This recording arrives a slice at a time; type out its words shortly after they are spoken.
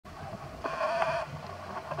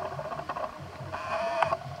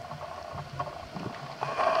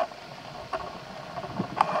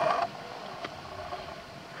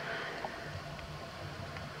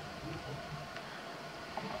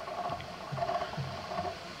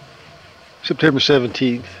September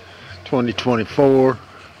 17th, 2024.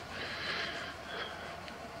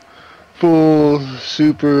 Full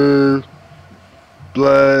super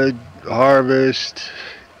blood harvest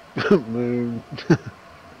moon,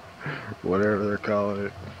 whatever they're calling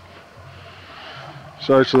it.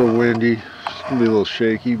 Sorry it's a little windy. It's gonna be a little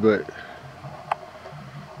shaky, but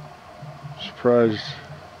surprised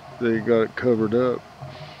they got it covered up.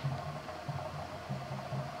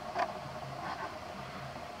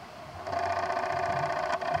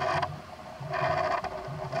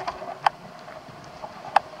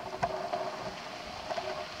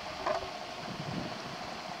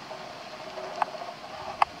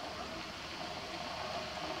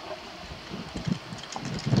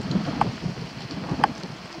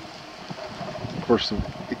 Of course,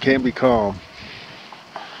 it can't be calm.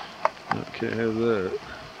 Can't have that.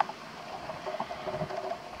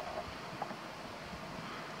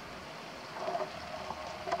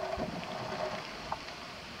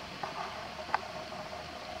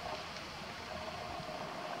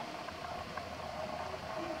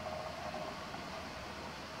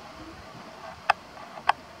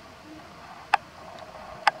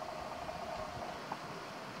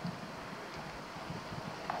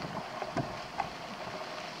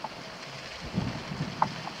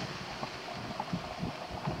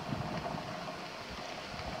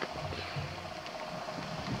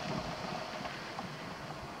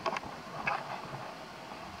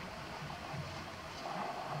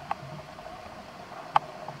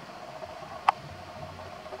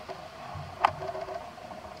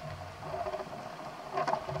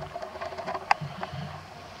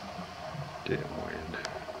 Damn wind.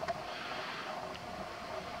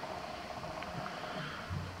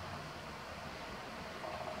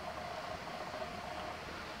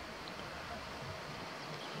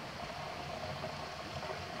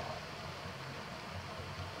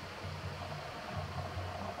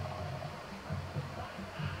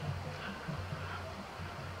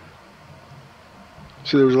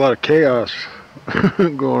 See, there was a lot of chaos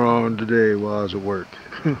going on today while I was at work.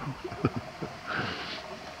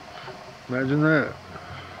 Imagine that.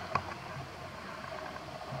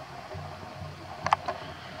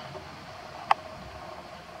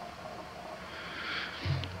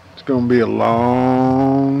 It's going to be a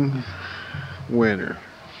long winter.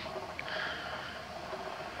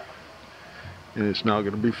 And it's not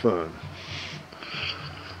going to be fun.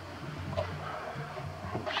 Oh,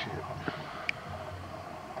 shit.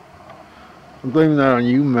 I'm blaming that on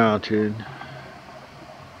you, Mountain.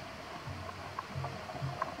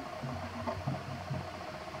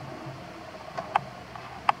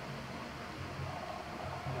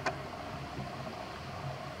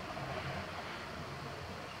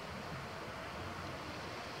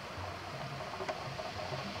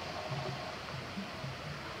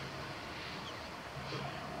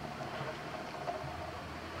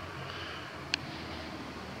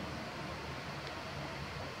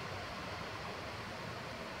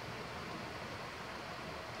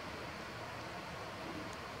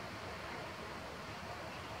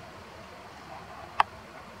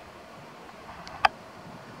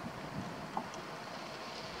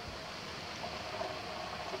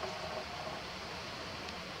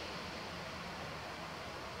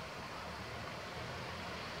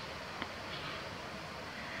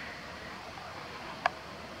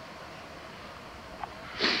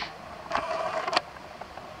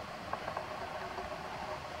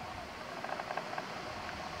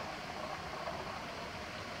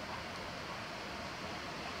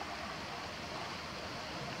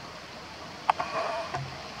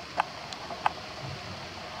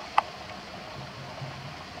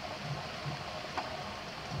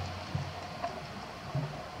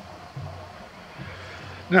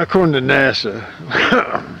 Now, according to NASA,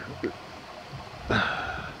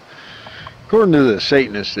 according to the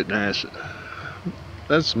Satanists at NASA,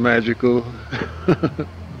 that's magical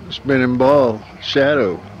spinning ball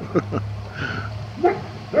shadow.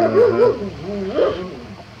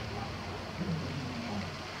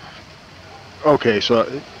 Okay,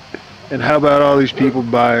 so, and how about all these people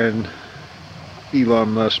buying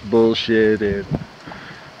Elon Musk bullshit and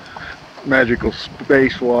magical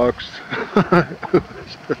spacewalks?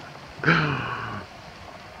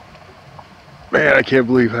 Man, I can't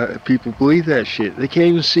believe how people believe that shit. They can't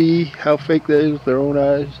even see how fake that is with their own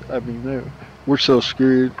eyes. I mean, we're so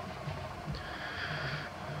screwed.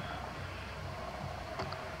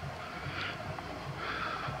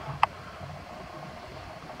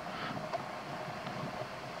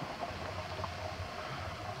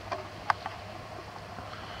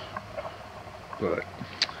 But,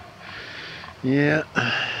 yeah.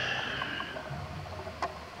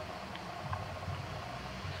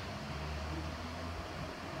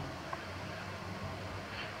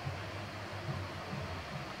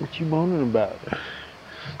 What you moaning about,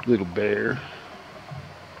 little bear?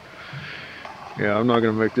 Yeah, I'm not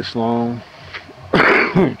gonna make this long.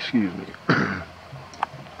 Excuse me.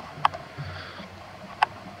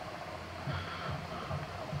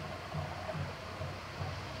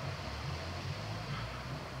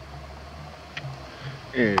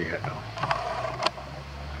 Anyhow,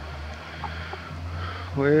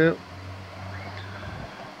 well,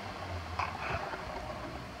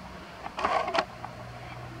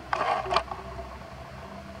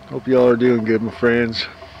 hope y'all are doing good, my friends.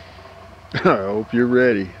 I hope you're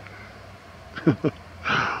ready.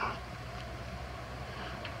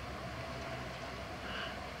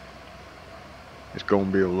 It's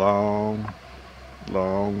gonna be a long,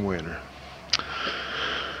 long winter.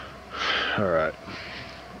 Alright.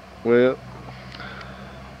 Well,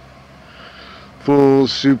 full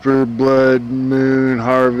super blood moon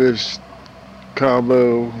harvest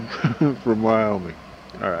combo from Wyoming.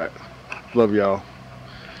 Alright. Love y'all.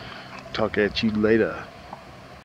 Talk at you later.